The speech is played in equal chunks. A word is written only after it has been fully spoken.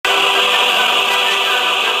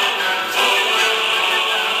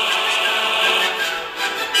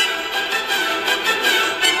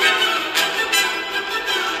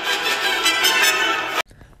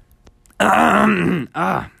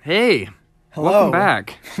Hey, Hello. welcome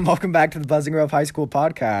back. Welcome back to the Buzzing Grove High School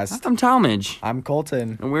podcast. I'm Talmadge, I'm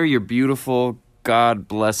Colton. and we're your beautiful,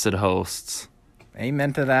 God-blessed hosts.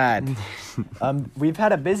 Amen to that. We've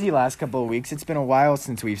had a busy last couple of weeks. It's been a while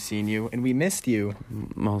since we've seen you, and we missed you.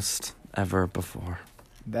 Most ever before.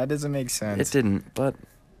 That doesn't make It sense. didn't, but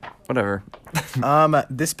whatever.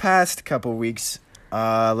 This past couple weeks,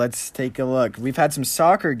 let's take a look. We've had some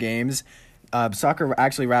soccer games. Soccer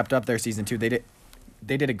actually wrapped up their season 2.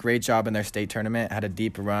 They did a great job in their state tournament, had a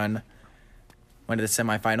deep run, went to the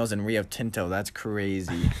semifinals in Rio Tinto. That's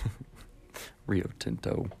crazy. Rio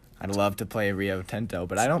Tinto. I'd love to play Rio Tinto,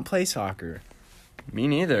 but I don't play soccer. Me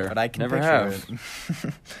neither. But I can never picture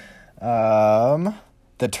have. it.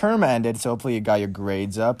 The term ended, so hopefully you got your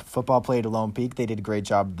grades up. Football played at Lone Peak. They did a great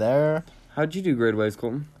job there. How'd you do grade-wise,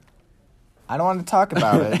 Colton? I don't want to talk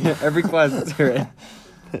about it. Every class is here.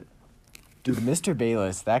 Dude, Mr.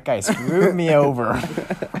 Bayless, that guy screwed me over.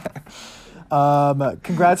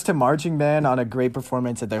 Congrats to Marching Band on a great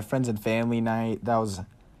performance at their Friends and Family Night. That was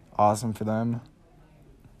awesome for them.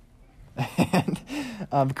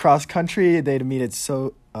 And cross country, they'd meet at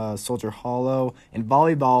Soldier Hollow. And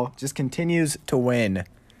volleyball just continues to win.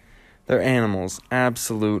 They're animals.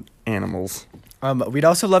 Absolute animals. We'd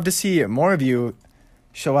also love to see more of you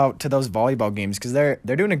show out to those volleyball games because they're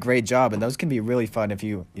doing a great job, and those can be really fun if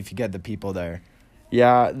you get the people there.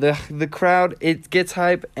 Yeah, the crowd, it gets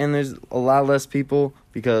hype, and there's a lot less people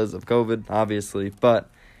because of COVID, obviously. But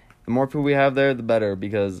the more people we have there, the better,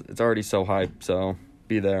 because it's already so hype, so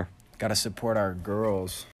be there. Gotta support our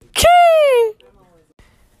girls.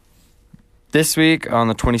 This week, on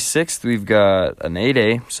the 26th, we've got an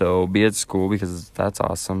 8A, so be at school because that's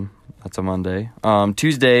awesome. That's a Monday.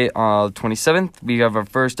 Tuesday, 27th, we have our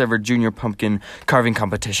first ever junior pumpkin carving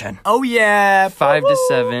competition. Oh, yeah. 5 to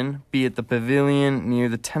 7, be at the pavilion near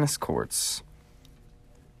the tennis courts.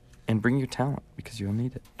 And bring your talent, because you'll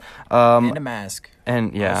need it. And a mask.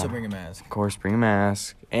 And, yeah. Also bring a mask. Of course, bring a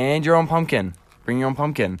mask. And your own pumpkin. Bring your own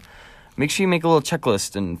pumpkin. Make sure you make a little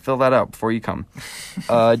checklist and fill that out before you come.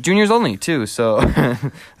 Juniors only, too, so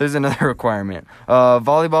there's another requirement.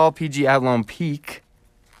 Volleyball, PG at Lone Peak.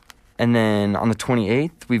 And then on the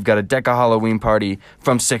 28th, we've got a DECA Halloween party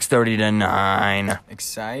from 6:30 to 9.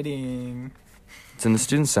 Exciting. It's in the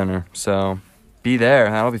Student Center, so be there.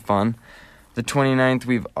 That'll be fun. The 29th,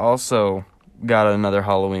 we've also got another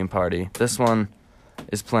Halloween party. This one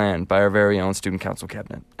is planned by our very own Student Council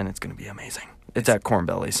Cabinet, and it's going to be amazing. It's at Corn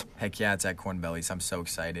Bellies. Heck yeah, it's at Corn Bellies. I'm so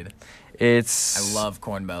excited. I love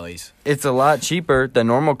Corn Bellies. It's a lot cheaper than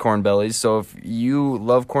normal Corn Bellies, so if you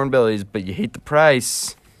love Corn Bellies but you hate the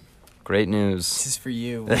price, great news. This is for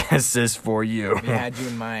you. This is for you. We had you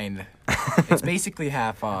in mind. It's basically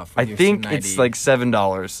half off. I With your think student it's ID. like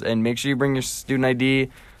 $7, and make sure you bring your student ID.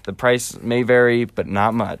 The price may vary, but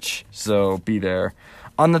not much, so be there.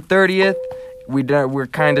 On the 30th,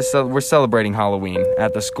 we're celebrating Halloween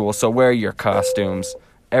at the school, so wear your costumes.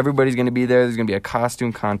 Everybody's going to be there. There's going to be a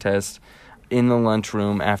costume contest in the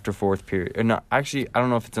lunchroom after fourth period. Or no, actually, I don't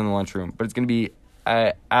know if it's in the lunchroom, but it's going to be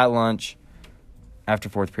at lunch after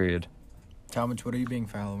fourth period. Talmadge, what are you being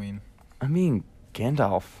for Halloween? I mean,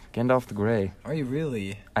 Gandalf the Grey. Are you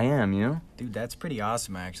really? I am, you know? Dude, that's pretty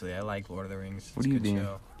awesome, actually. I like Lord of the Rings. What It's are a you good being?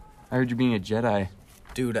 show. I heard you being a Jedi.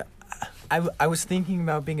 Dude, I was thinking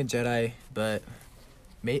about being a Jedi, but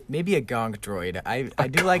maybe a gonk droid. I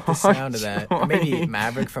do like the sound of that. Or maybe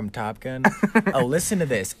Maverick from Top Gun. Oh, listen to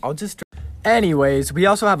this. Anyways, we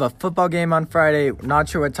also have a football game on Friday. Not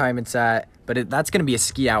sure what time it's at, but that's going to be a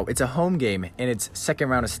ski out. It's a home game, and it's second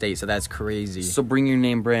round of state, so that's crazy. So bring your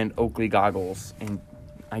name brand Oakley goggles and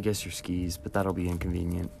I guess your skis, but that'll be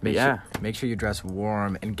inconvenient. But Make sure you dress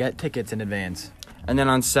warm and get tickets in advance. And then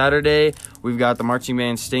on Saturday, we've got the marching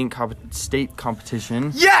band state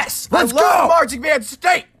competition. Yes! Let's go! Marching band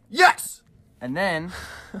state! Yes! And then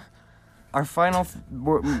our final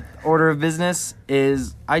order of business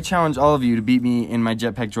is I challenge all of you to beat me in my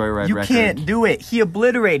Jetpack Joyride You record. can't do it. He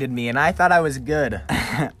obliterated me, and I thought I was good.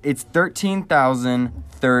 It's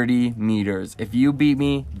 13,030 meters. If you beat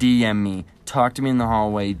me, DM me. Talk to me in the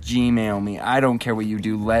hallway. Gmail me. I don't care what you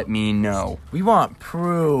do. Let me know. We want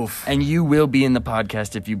proof. And you will be in the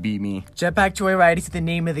podcast if you beat me. Jetpack Joyride is the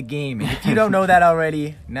name of the game. If you don't know that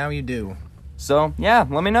already, now you do. So, yeah,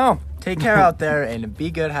 let me know. Take care out there and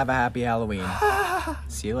be good. Have a happy Halloween.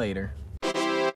 See you later.